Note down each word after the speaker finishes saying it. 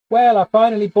Well, I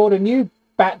finally bought a new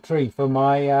battery for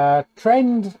my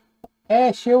Trend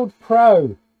Air Shield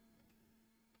Pro.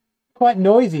 Quite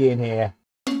noisy in here.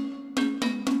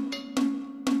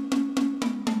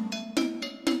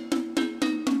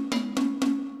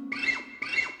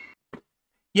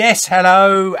 Yes,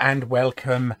 hello and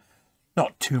welcome.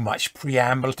 Not too much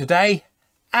preamble today.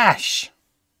 Ash.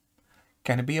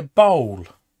 Going to be a bowl.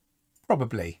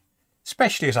 Probably.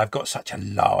 Especially as I've got such a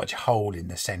large hole in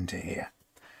the centre here.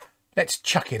 Let's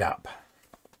chuck it up.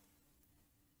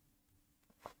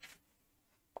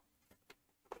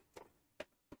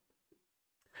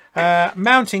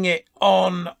 Mounting it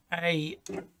on a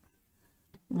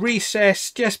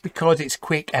recess just because it's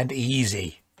quick and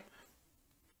easy.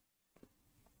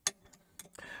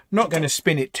 Not going to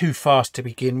spin it too fast to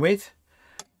begin with,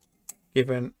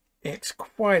 given it's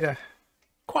quite a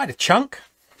chunk.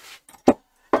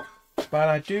 But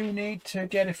I do need to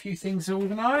get a few things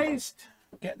organised.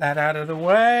 Get that out of the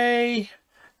way.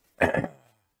 I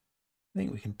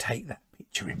think we can take that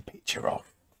picture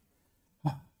off.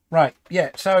 Right, yeah,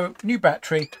 so new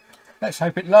battery. Let's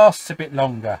hope it lasts a bit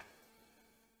longer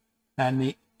than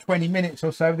the 20 minutes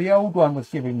or so the old one was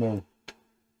giving me.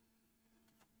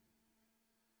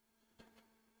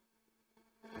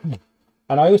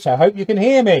 And I also hope you can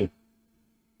hear me.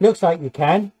 Looks like you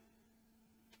can.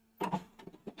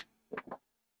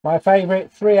 My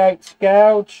favourite 3/8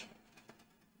 gouge.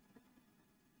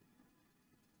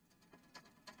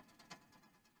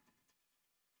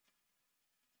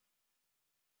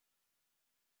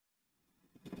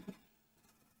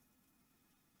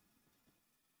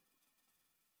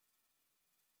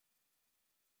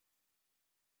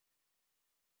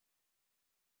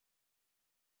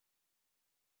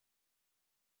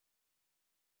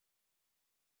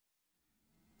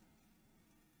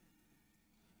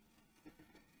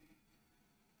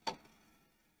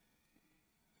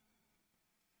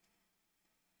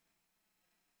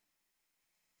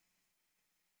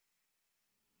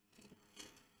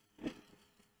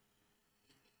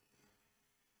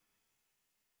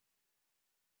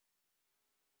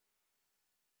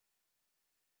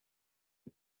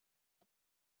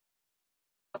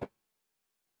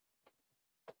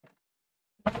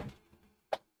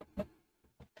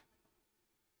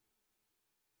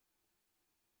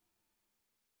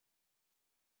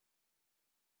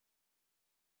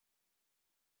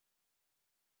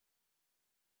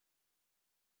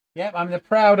 Yep, I'm the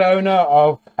proud owner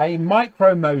of a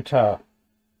micro motor.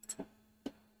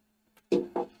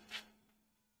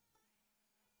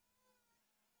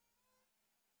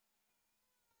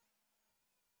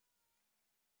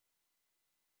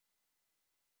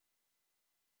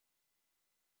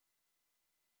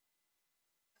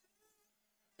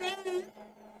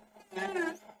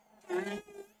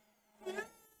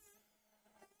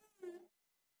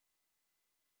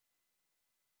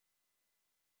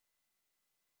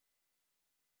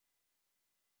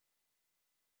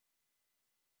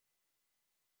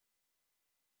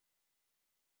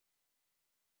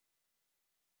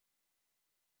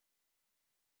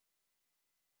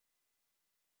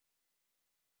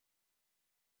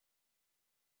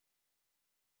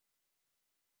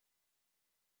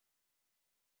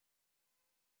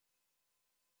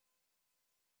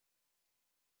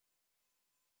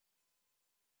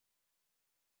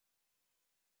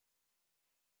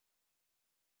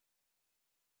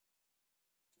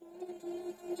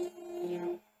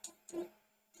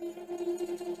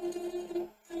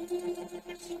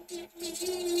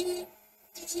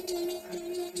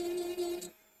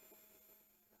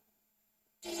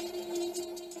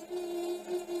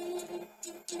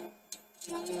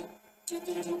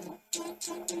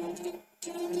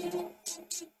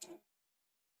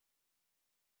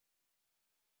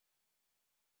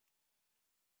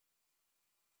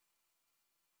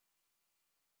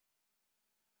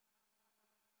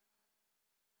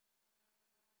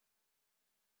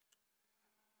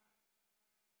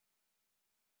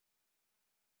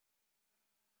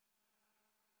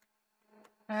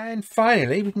 And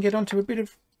finally, we can get on to a bit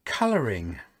of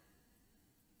colouring.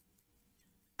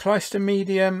 Clyster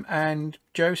Medium and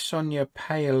Joe Sonia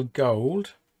Pale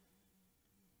Gold,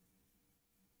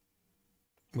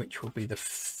 which will be the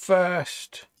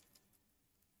first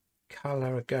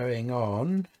colour going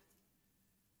on,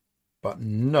 but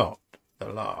not the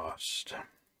last.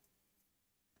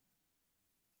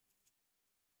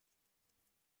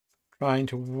 Trying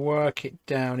to work it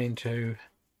down into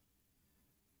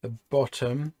the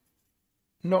bottom,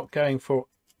 not going for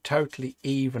totally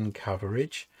even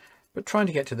coverage, but trying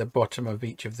to get to the bottom of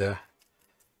each of the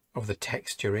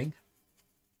texturing.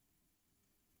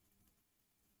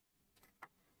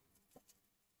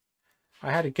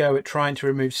 I had a go at trying to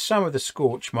remove some of the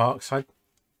scorch marks. I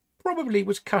probably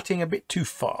was cutting a bit too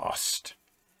fast.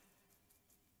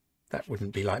 That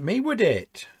wouldn't be like me, would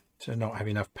it? To not have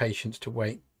enough patience to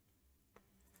wait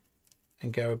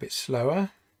and go a bit slower.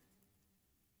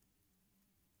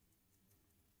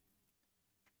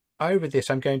 Over this,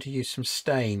 I'm going to use some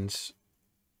stains,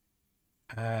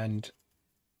 and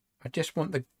I just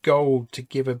want the gold to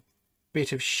give a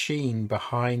bit of sheen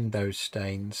behind those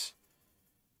stains.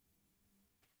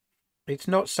 It's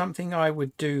not something I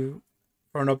would do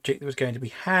for an object that was going to be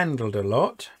handled a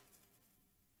lot.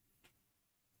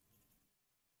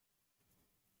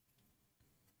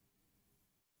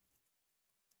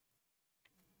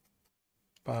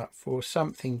 But for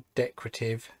something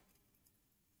decorative,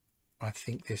 I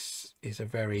think this is a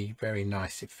very, very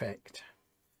nice effect.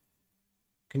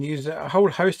 You can use a whole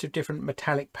host of different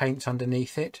metallic paints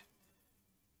underneath it.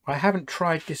 I haven't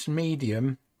tried this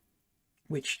medium,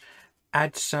 which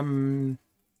adds some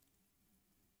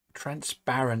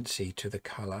transparency to the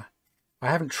colour. I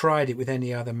haven't tried it with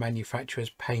any other manufacturer's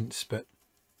paints, but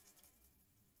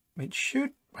it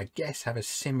should, I guess, have a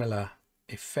similar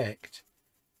effect.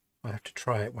 I'll have to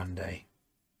try it one day.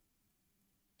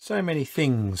 So many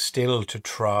things still to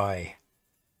try.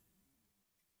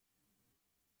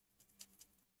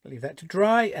 Leave that to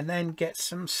dry and then get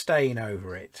some stain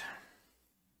over it.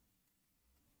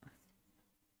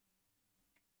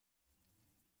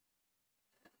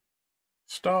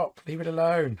 Stop, leave it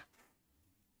alone.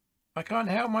 I can't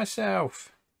help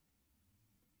myself.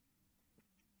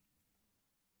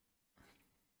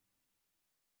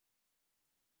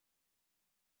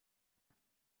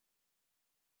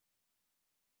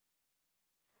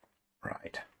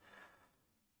 Right.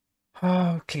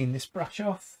 Oh, clean this brush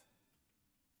off.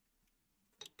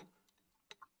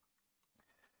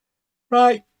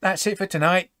 Right, that's it for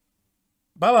tonight.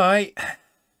 Bye-bye.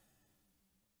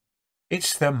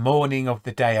 It's the morning of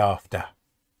the day after.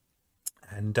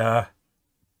 And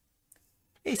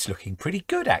it's looking pretty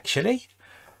good, actually.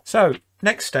 So,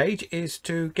 next stage is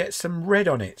to get some red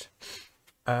on it.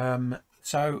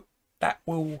 So that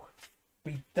will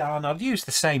be done. I'll use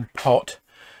the same pot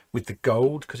with the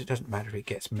gold because it doesn't matter if it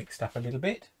gets mixed up a little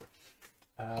bit.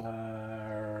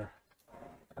 I've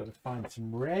got to find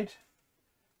some red.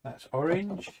 That's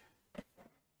orange.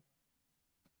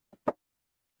 Here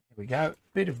we go,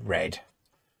 bit of red.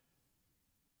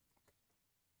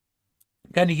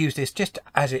 I'm going to use this just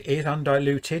as it is,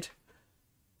 undiluted.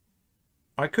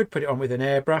 I could put it on with an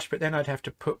airbrush, but then I'd have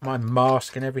to put my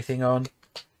mask and everything on.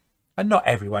 And not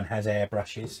everyone has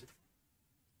airbrushes.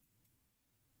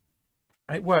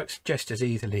 It works just as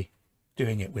easily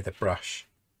doing it with a brush.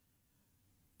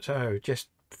 So just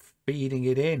feeding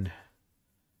it in.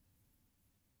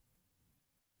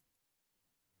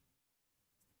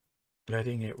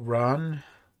 Letting it run.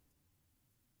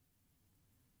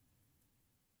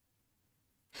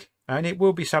 And it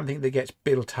will be something that gets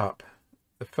built up.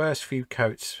 The first few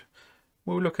coats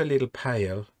will look a little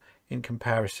pale in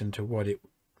comparison to what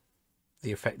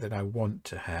the effect that I want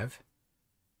to have.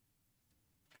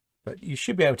 But you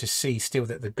should be able to see still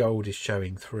that the gold is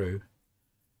showing through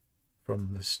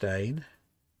from the stain.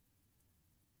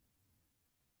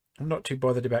 I'm not too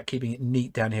bothered about keeping it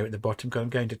neat down here at the bottom because I'm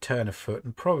going to turn a foot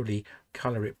and probably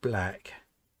colour it black.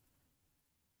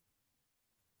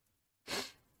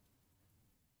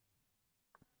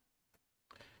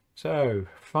 So,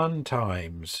 fun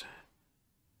times.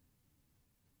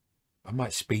 I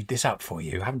might speed this up for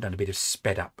you. I haven't done a bit of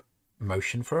sped up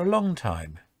motion for a long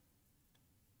time.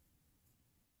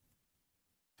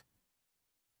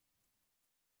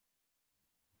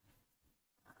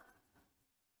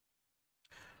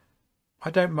 I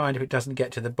don't mind if it doesn't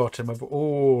get to the bottom of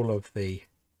all of the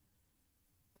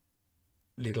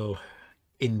little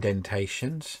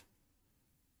indentations.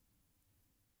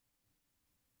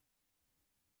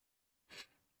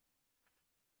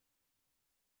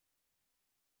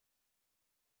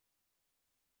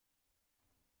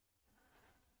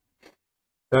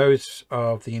 Those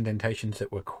of the indentations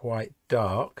that were quite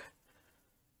dark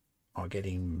are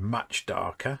getting much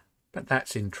darker, but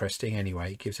that's interesting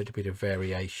anyway. It gives it a bit of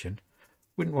variation.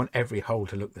 Wouldn't want every hole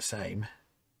to look the same.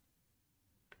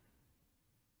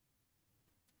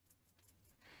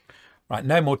 Right,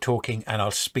 no more talking and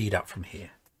I'll speed up from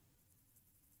here.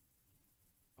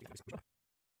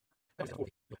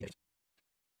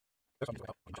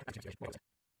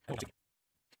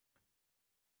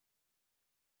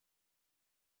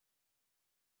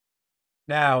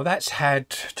 Now that's had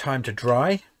time to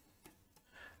dry.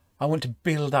 I want to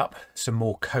build up some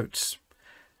more coats,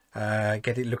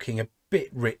 get it looking a bit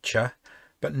richer,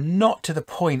 but not to the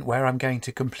point where I'm going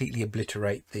to completely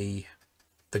obliterate the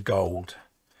the gold.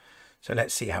 So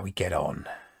let's see how we get on.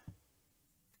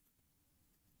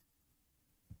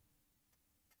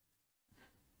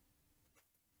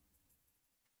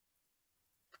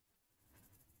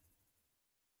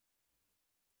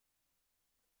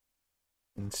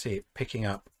 You can see it picking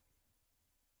up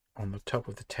on the top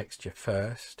of the texture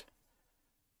first.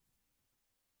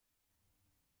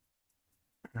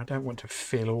 I don't want to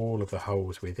fill all of the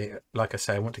holes with it. Like I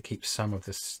say, I want to keep some of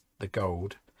the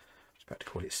gold. I was about to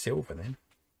call it silver then.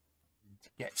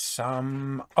 Get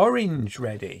some orange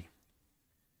ready.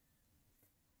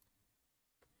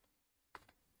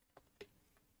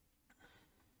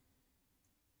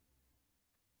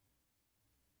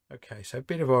 Okay, so a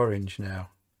bit of orange now.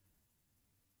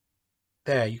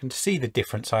 There, you can see the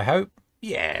difference, I hope.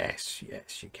 Yes,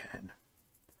 yes, you can.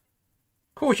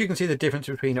 Of course, you can see the difference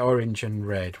between orange and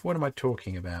red. What am I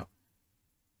talking about?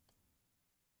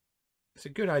 It's a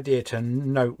good idea to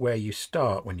note where you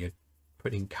start when you're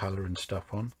putting colour and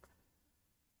stuff on.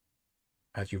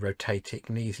 As you rotate it, you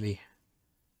can easily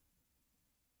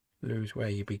lose where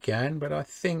you began, but I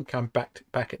think I'm back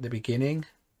at the beginning.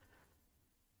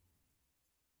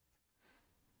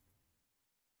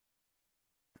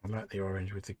 I like the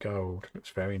orange with the gold. Looks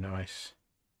very nice.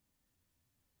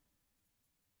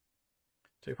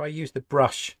 So if I use the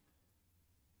brush,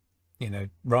 you know,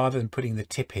 rather than putting the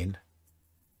tip in,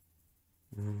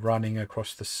 running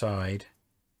across the side,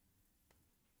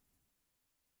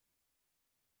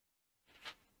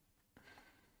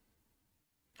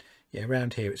 yeah,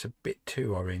 around here it's a bit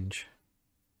too orange.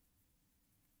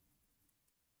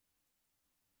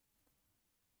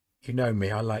 You know me,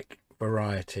 I like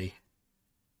variety.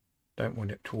 Don't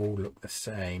want it to all look the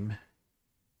same.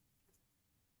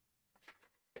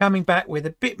 Coming back with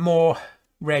a bit more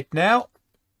red now.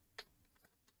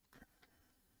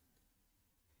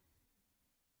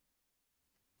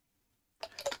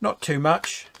 Not too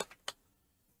much.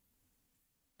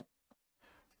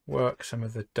 Work some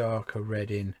of the darker red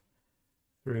in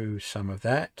through some of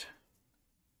that.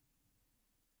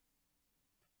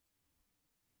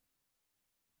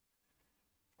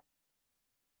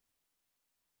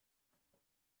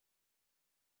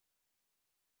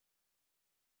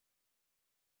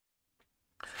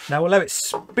 Now, although it's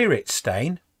spirit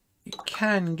stain, you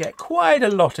can get quite a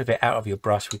lot of it out of your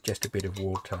brush with just a bit of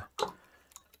water.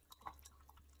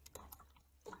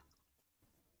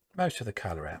 Most of the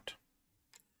colour out.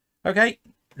 Okay,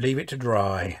 leave it to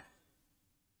dry.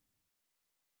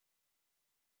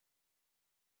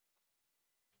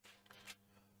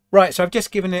 Right, so I've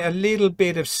just given it a little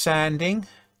bit of sanding.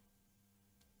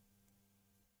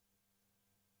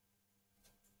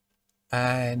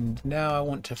 And now I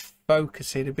want to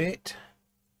focus it a bit.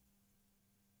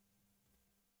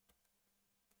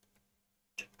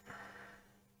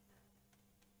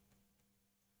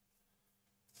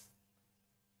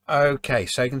 Okay,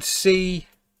 so you can see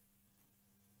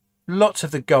lots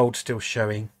of the gold still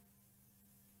showing.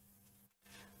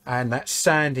 And that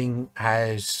sanding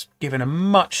has given a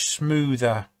much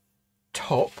smoother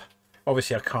top.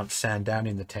 Obviously, I can't sand down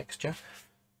in the texture.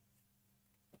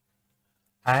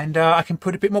 And I can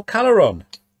put a bit more colour on,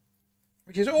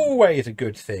 which is always a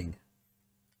good thing.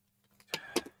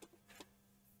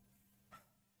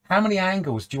 How many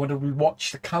angles do you want to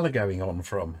watch the colour going on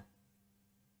from?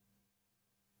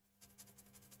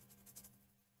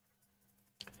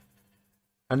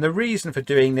 And the reason for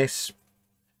doing this,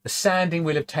 the sanding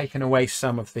will have taken away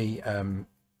some of the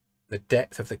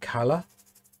depth of the colour,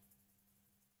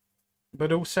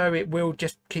 but also it will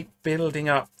just keep building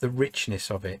up the richness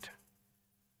of it.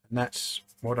 And that's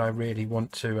what I really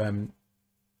want to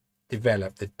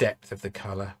develop, the depth of the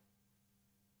colour.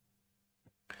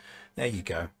 There you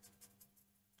go.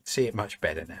 See it much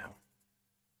better now.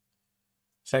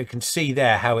 So you can see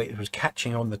there how it was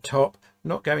catching on the top,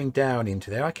 not going down into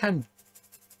there. I can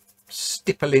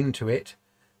stipple into it,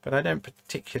 but I don't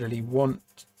particularly want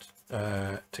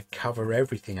to cover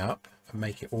everything up and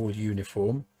make it all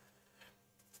uniform.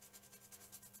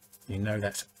 You know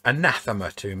that's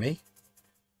anathema to me.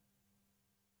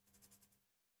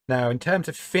 Now, in terms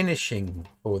of finishing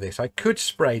for this, I could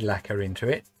spray lacquer into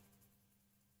it.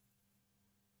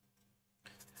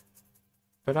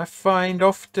 But I find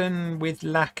often with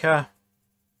lacquer,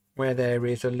 where there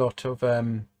is a lot of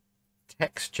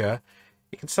texture,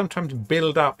 it can sometimes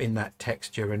build up in that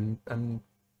texture, and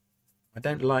I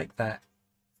don't like that.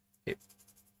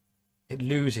 It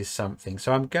loses something.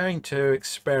 So I'm going to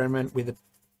experiment with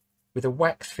a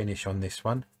wax finish on this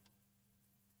one.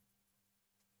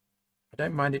 I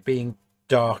don't mind it being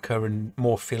darker and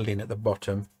more filled in at the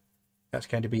bottom. That's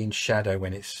going to be in shadow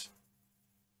when it's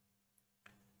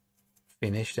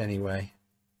finished anyway.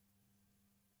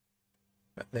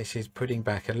 But this is putting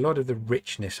back a lot of the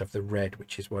richness of the red,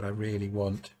 which is what I really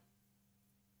want.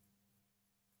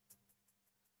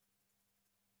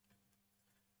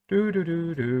 Do do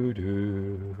do do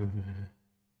do.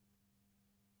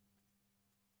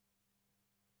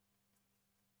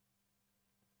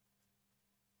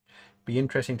 Be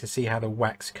interesting to see how the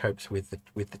wax copes with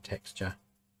the texture.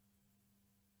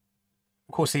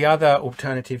 Of course, the other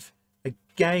alternative,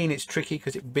 again, it's tricky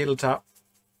because it builds up,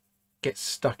 gets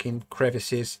stuck in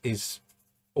crevices, is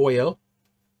oil.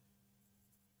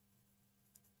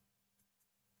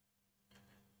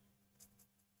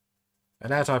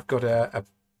 And as I've got a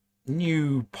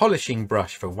new polishing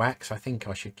brush for wax, I think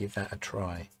I should give that a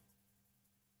try.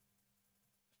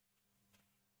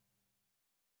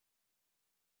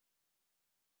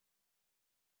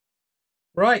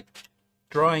 Right,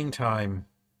 drying time.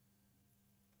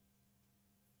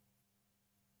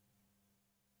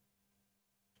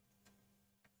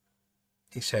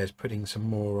 He says putting some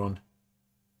more on.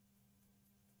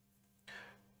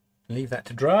 Leave that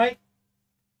to dry.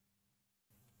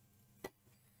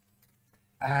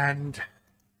 And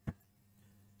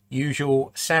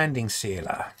usual sanding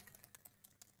sealer.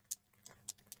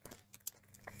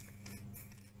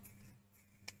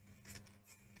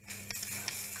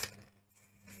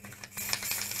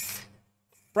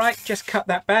 Right, just cut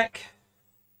that back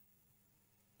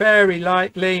very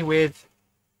lightly with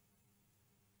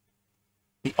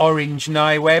the orange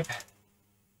knife web.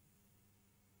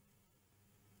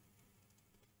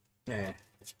 Yeah,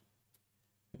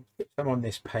 put some on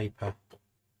this paper.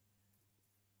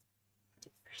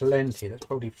 Plenty, that's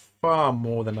probably far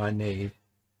more than I need.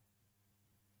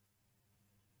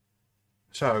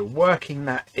 So working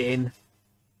that in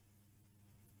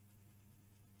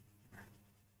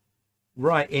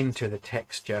right into the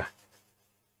texture.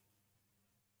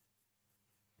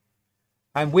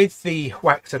 And with the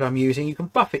wax that I'm using, you can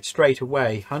buff it straight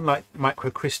away, unlike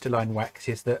microcrystalline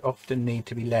waxes that often need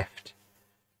to be left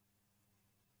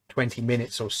 20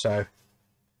 minutes or so.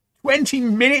 20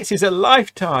 minutes is a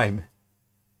lifetime.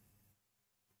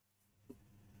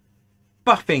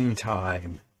 Buffing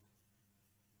time.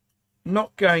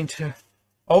 Not going to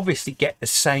obviously get the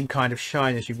same kind of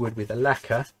shine as you would with a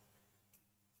lacquer.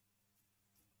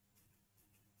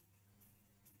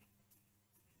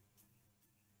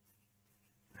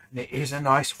 And it is a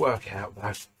nice workout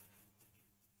though.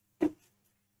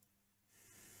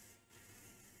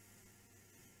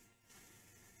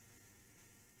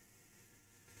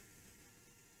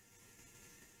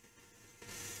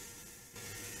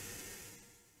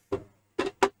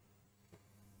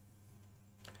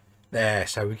 There,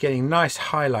 so we're getting nice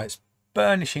highlights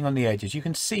burnishing on the edges. You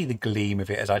can see the gleam of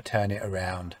it as I turn it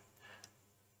around.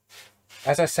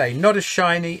 As I say, not as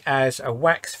shiny as a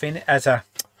wax finish, as a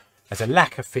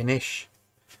lacquer finish.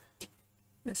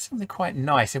 There's something quite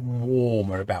nice and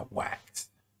warmer about wax.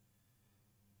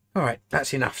 All right,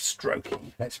 that's enough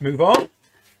stroking. Let's move on.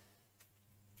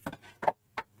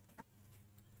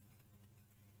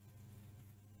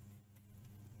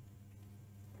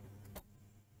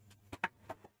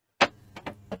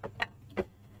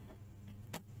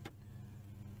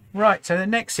 Right, so the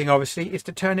next thing obviously is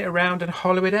to turn it around and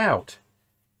hollow it out.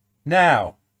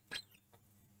 Now,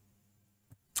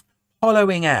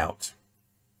 hollowing out.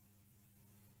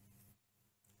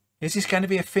 Is this going to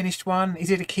be a finished one? Is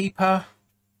it a keeper?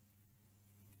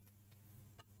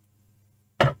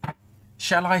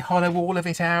 Shall I hollow all of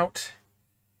it out?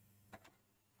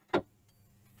 I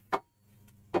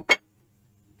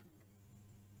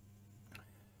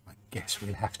guess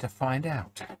we'll have to find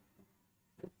out.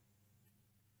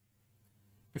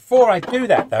 Before I do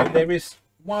that though, there is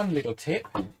one little tip.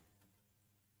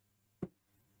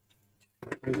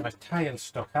 Bring my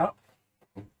tailstock up.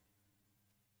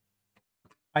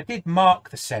 I did mark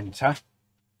the centre,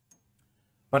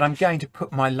 but I'm going to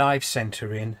put my live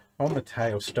centre in on the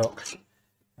tailstock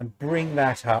and bring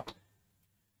that up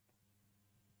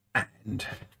and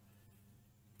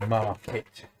mark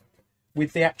it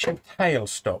with the actual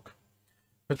tailstock.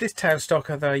 But this tailstock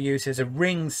that I use is a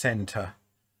ring centre.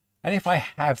 And if I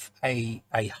have a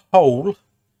hole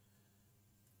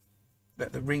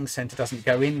that the ring centre doesn't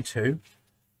go into,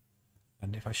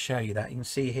 and if I show you that, you can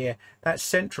see here, that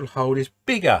central hole is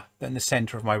bigger than the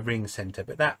centre of my ring centre,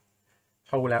 but that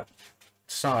hole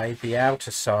outside, the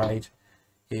outer side,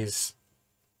 is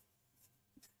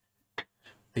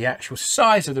the actual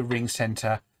size of the ring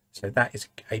centre, so that is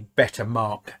a better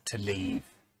mark to leave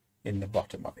in the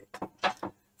bottom of it.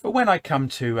 But when I come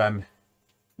to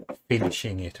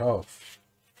finishing it off,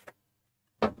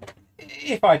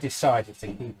 if I decided to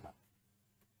keep it,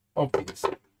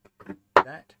 obviously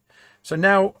that. So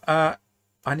now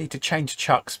I need to change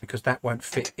chucks because that won't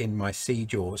fit in my sea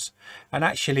jaws. And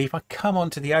actually, if I come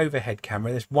onto the overhead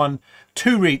camera, there's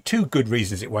two good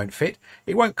reasons it won't fit.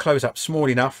 It won't close up small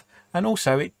enough, and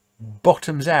also it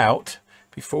bottoms out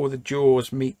before the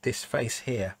jaws meet this face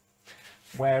here.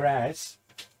 Whereas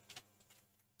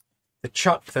the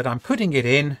chuck that I'm putting it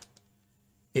in,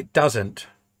 it doesn't.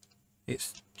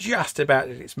 It's just about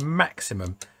at its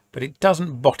maximum, but it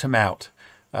doesn't bottom out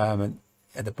at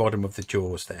the bottom of the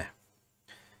jaws there.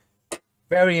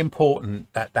 Very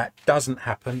important that that doesn't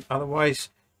happen, otherwise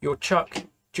your chuck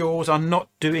jaws are not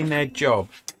doing their job.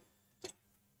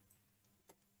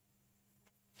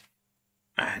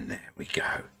 And there we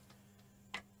go.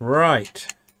 Right,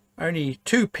 only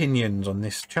 2 pinions on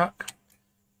this chuck,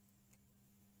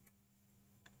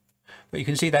 but you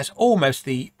can see that's almost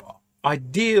the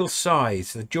ideal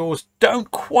size. The jaws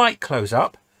don't quite close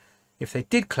up. If they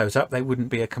did close up, they wouldn't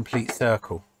be a complete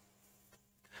circle.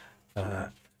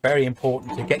 Very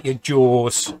important to get your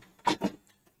jaws,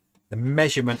 the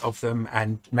measurement of them,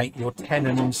 and make your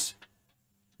tenons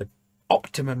the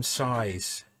optimum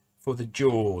size for the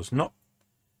jaws, not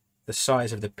the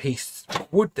size of the piece of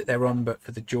wood that they're on, but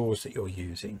for the jaws that you're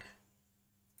using.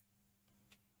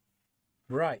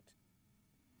 Right.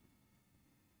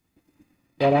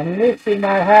 But I'm lifting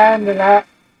my hand and that.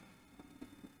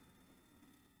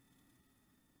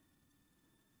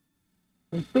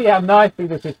 You see how nicely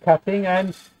this is cutting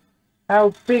and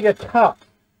how big a cut.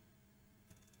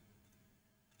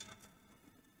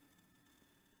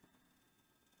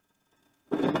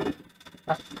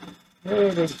 That's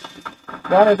really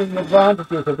one of the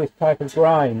advantages of this type of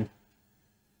grind.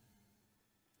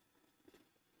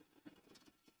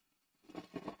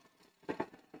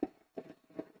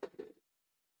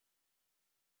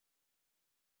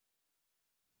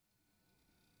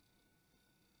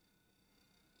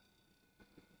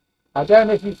 I don't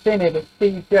know if you've seen it, but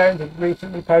Steve Jones has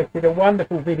recently posted a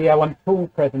wonderful video on tool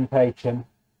presentation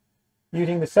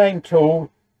using the same tool,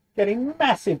 getting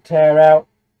massive tear out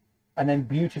and then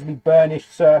beautifully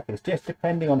burnished surface, just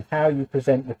depending on how you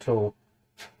present the tool.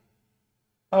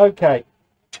 Okay,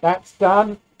 that's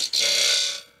done.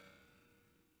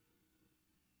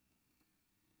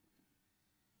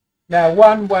 Now,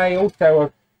 one way also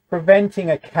of preventing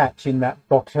a catch in that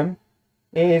bottom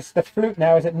is the flute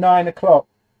now is at 9 o'clock.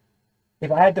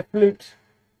 If I had the flute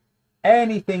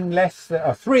anything less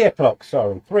than 3 o'clock,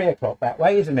 sorry, 3 o'clock that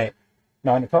way, isn't it?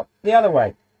 9 o'clock the other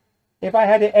way. If I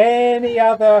had it any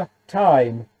other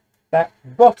time, that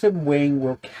bottom wing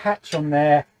will catch on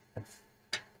there and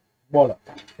wallop.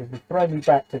 It will throw me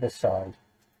back to the side.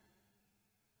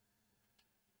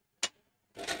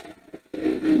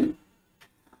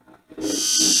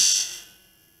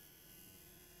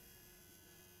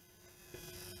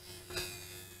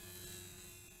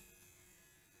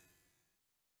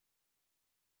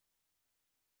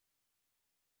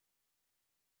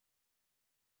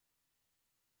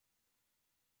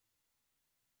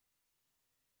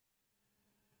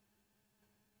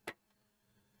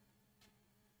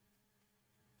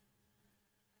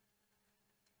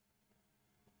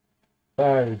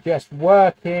 So just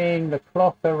working the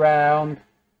cloth around,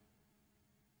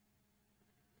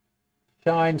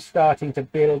 shine starting to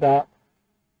build up.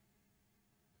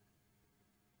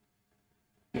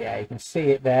 Yeah, you can see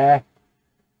it there.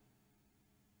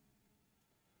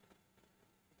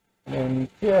 And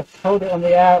just hold it on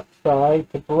the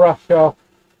outside to brush off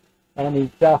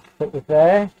any dust that was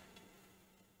there.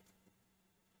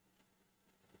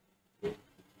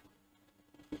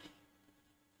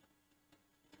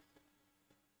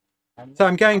 So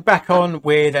I'm going back on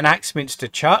with an Axminster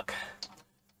chuck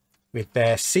with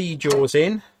their sea jaws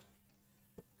in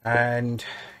and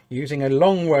using a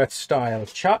Longworth style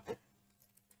chuck.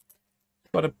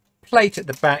 Got a plate at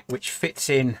the back which fits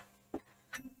in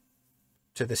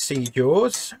to the sea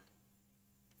jaws.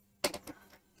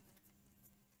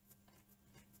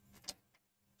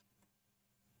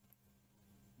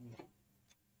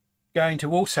 Going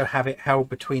to also have it held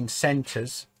between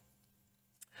centres.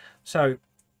 So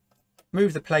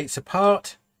move the plates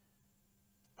apart,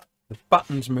 the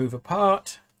buttons move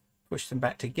apart, push them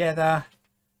back together,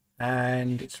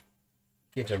 and it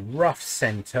gives a rough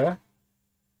centre,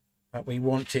 but we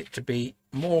want it to be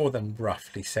more than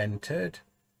roughly centred.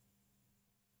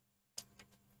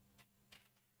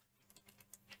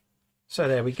 So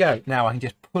there we go. Now I can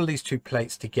just pull these two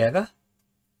plates together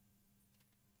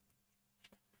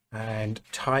and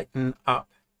tighten up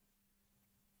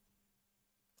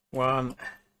one.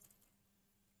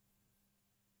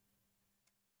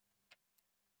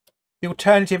 The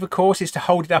alternative, of course, is to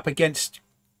hold it up against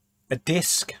a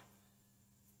disc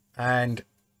and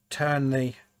turn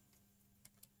the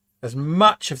as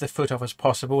much of the foot off as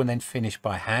possible and then finish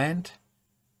by hand.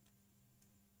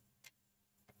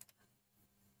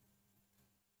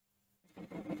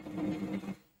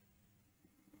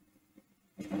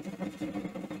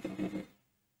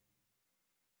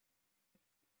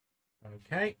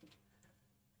 Okay,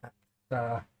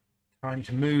 that's time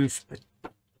to move the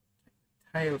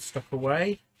tailstock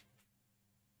away.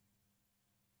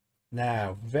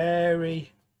 Now,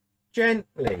 very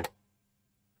gently,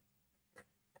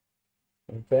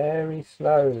 very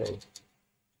slowly.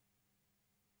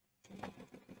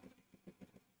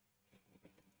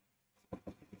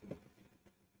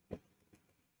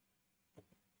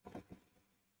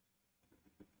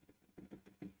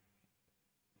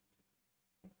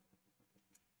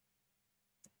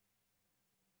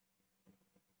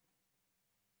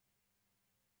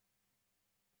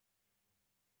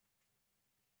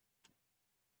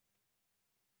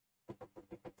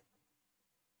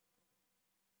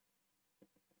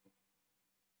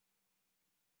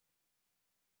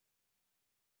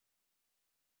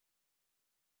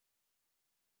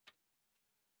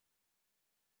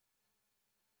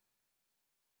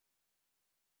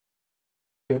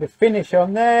 Put a finish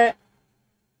on there.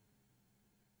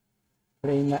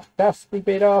 Clean that dusty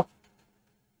bit off.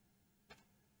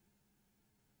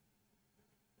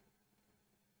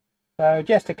 So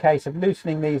just a case of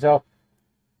loosening these off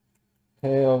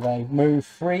till they move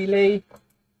freely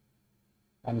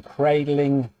and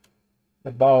cradling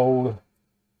the bowl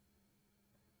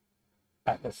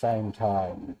at the same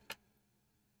time.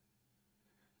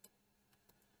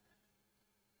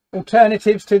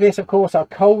 Alternatives to this, of course, are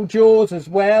cold jaws as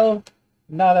well.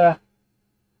 Another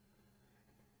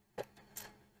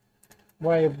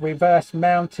way of reverse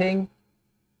mounting.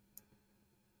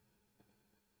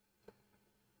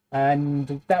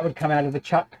 And that would come out of the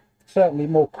chuck certainly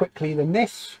more quickly than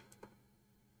this.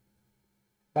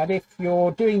 But if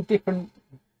you're doing different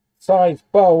size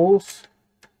bowls,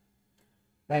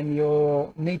 then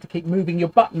you'll need to keep moving your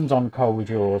buttons on cold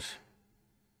jaws.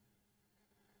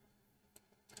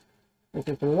 This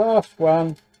is the last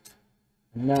one.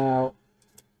 Now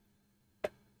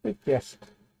we just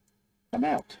come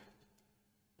out.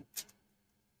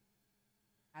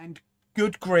 And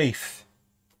good grief,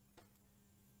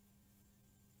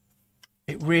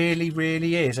 it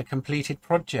really is a completed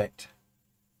project.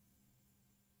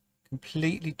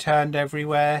 Completely turned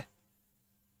everywhere.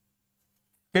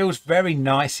 Feels very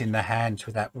nice in the hands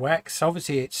with that wax.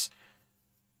 Obviously it's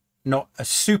not a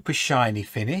super shiny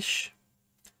finish.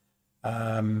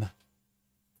 There's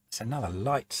another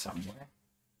light somewhere.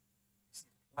 It's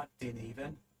plugged in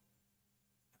even.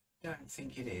 Don't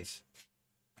think it is.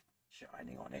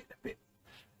 Shining on it a bit.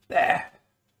 There.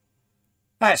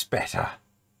 That's better.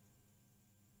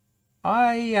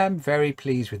 I am very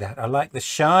pleased with that. I like the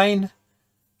shine.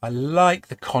 I like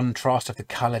the contrast of the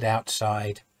coloured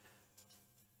outside.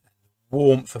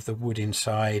 Warmth of the wood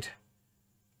inside.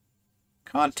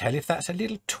 Can't tell if that's a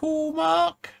little tool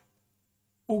mark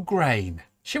or grain.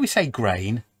 Shall we say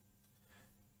grain?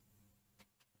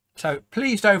 So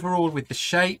pleased overall with the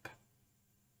shape.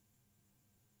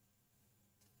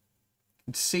 You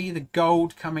can see the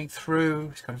gold coming through.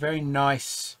 It's got a very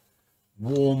nice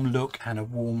warm look and a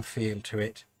warm feel to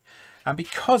it. And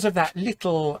because of that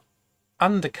little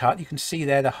undercut, you can see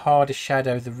there the harder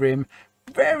shadow of the rim,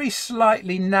 very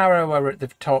slightly narrower at the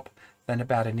top than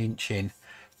about an inch in.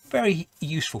 Very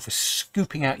useful for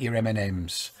scooping out your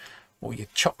M&Ms or your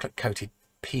chocolate coated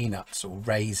peanuts or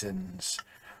raisins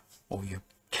or your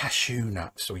cashew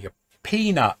nuts or your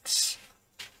peanuts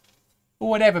or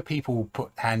whatever people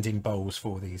put hands in bowls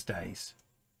for these days.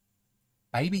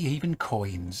 Maybe even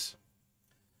coins.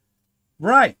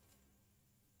 Right,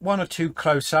 one or two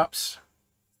close-ups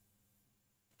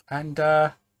and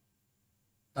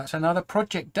that's another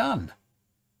project done.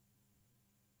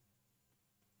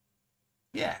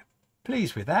 Yeah,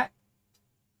 pleased with that.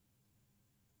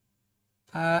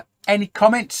 Any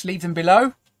comments, leave them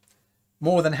below.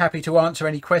 More than happy to answer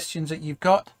any questions that you've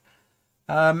got.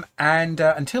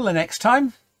 Until the next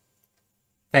time,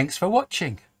 thanks for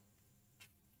watching.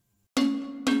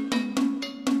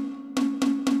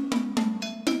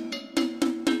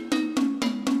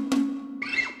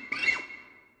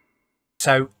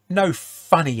 So no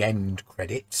funny end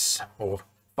credits or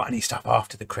funny stuff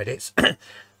after the credits.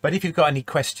 But if you've got any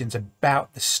questions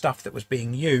about the stuff that was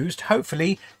being used,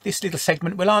 hopefully this little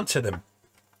segment will answer them.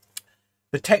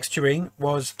 The texturing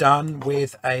was done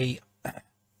with a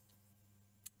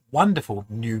wonderful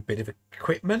new bit of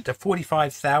equipment, a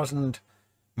 45,000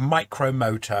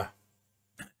 micromotor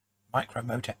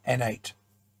N8,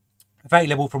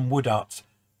 available from Woodturning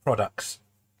Products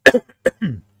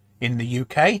in the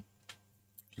UK.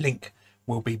 Link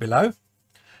will be below.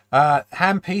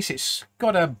 Handpiece, it's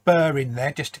got a burr in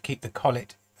there just to keep the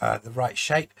collet the right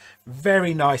shape.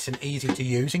 Very nice and easy to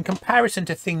use in comparison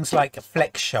to things like a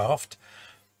flex shaft.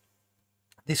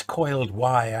 This coiled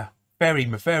wire, very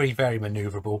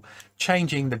maneuverable.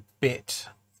 Changing the bit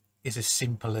is as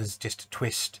simple as just a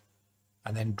twist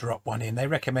and then drop one in. They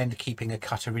recommend keeping a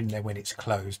cutter in there when it's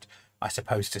closed, I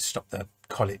suppose, to stop the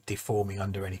collet deforming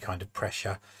under any kind of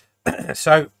pressure.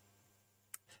 So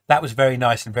that was very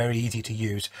nice and very easy to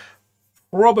use.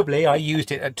 Probably I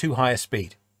used it at too high a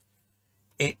speed.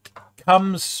 It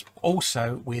comes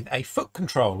also with a foot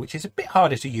control, which is a bit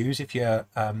harder to use if you're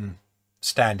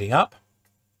standing up,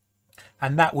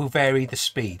 and that will vary the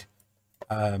speed.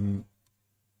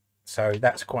 So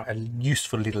that's quite a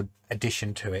useful little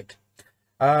addition to it.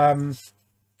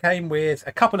 Came with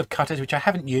a couple of cutters, which I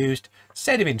haven't used,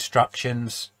 set of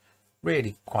instructions,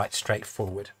 really quite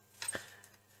straightforward.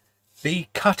 The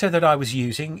cutter that I was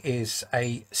using is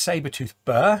a saber-tooth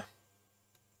burr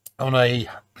on an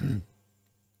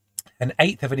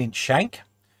 1/8 of an inch shank.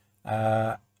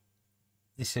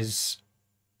 This has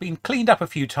been cleaned up a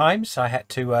few times. I had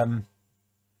to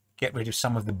get rid of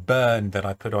some of the burn that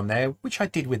I put on there, which I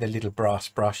did with a little brass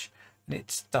brush, and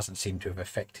it doesn't seem to have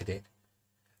affected it.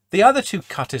 The other two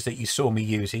cutters that you saw me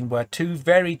using were two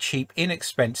very cheap,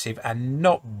 inexpensive and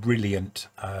not brilliant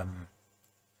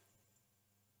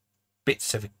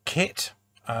bits of kit.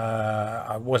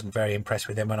 I wasn't very impressed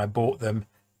with them when I bought them.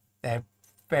 They're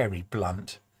very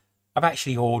blunt. I've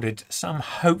actually ordered some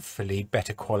hopefully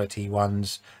better quality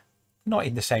ones, not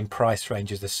in the same price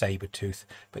range as the saber-tooth,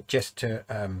 but just to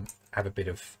have a bit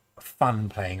of fun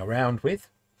playing around with.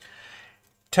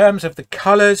 In terms of the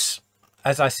colours,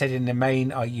 as I said in the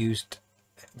main I used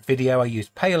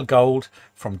pale gold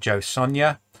from Joe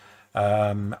Sonia.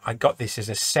 I got this as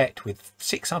a set with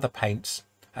 6 other paints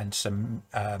and some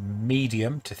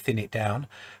medium to thin it down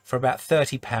for about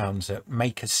 £30 at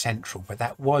Makers Central, but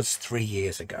that was 3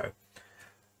 years ago.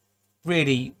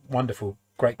 Really wonderful,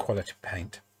 great quality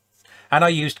paint. And I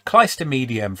used Clyster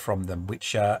Medium from them,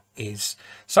 which is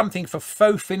something for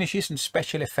faux finishes and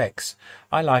special effects.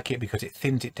 I like it because it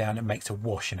thins it down and makes a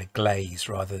wash and a glaze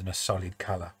rather than a solid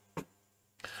colour.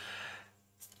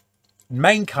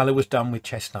 Main colour was done with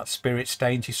Chestnut Spirit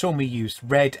stains. You saw me use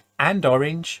red and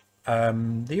orange.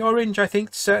 The orange, I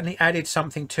think, certainly added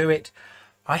something to it.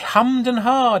 I hummed and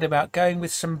hawed about going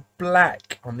with some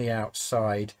black on the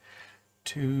outside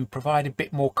to provide a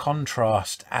bit more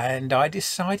contrast, and I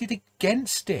decided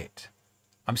against it.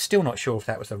 I'm still not sure if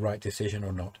that was the right decision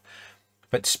or not.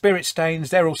 But Spirit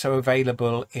stains, they're also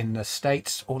available in the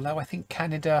States, although I think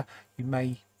Canada, you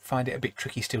may find it a bit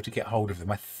tricky still to get hold of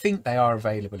them. I think they are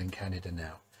available in Canada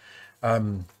now.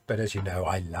 But as you know,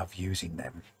 I love using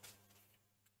them.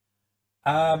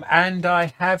 And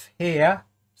I have here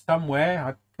somewhere,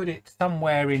 I put it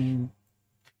somewhere in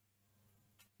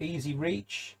easy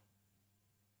reach,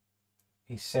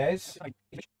 he says.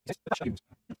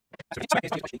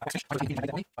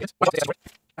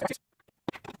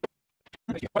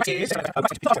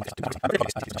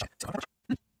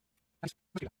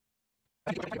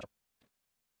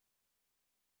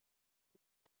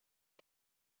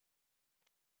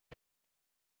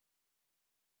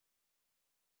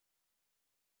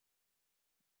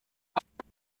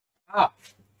 Ah.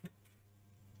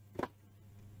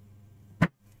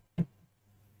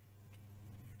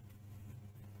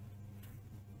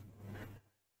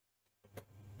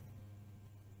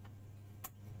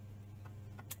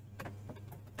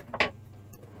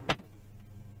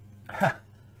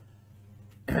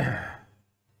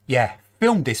 Yeah,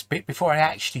 filmed this bit before I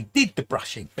actually did the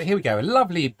brushing, but here we go. A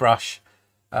lovely brush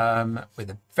with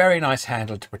a very nice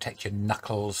handle to protect your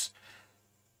knuckles.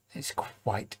 It's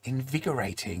quite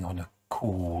invigorating on a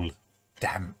cool,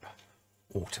 damp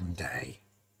autumn day.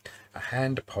 A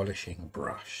hand polishing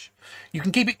brush. You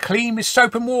can keep it clean with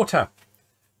soap and water.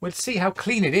 We'll see how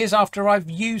clean it is after I've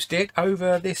used it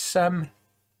over this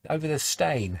over the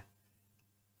stain.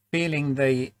 Feeling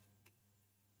the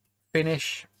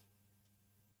finish.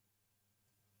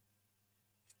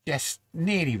 Just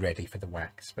nearly ready for the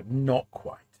wax, but not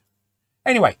quite.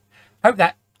 Anyway, hope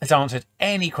that has answered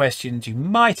any questions you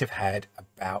might have had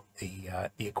about the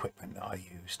equipment that I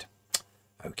used.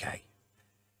 Okay,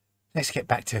 let's get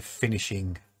back to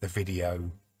finishing the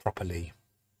video properly,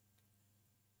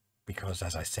 because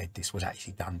as I said, this was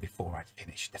actually done before I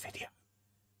finished the video.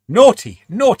 Naughty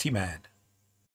man.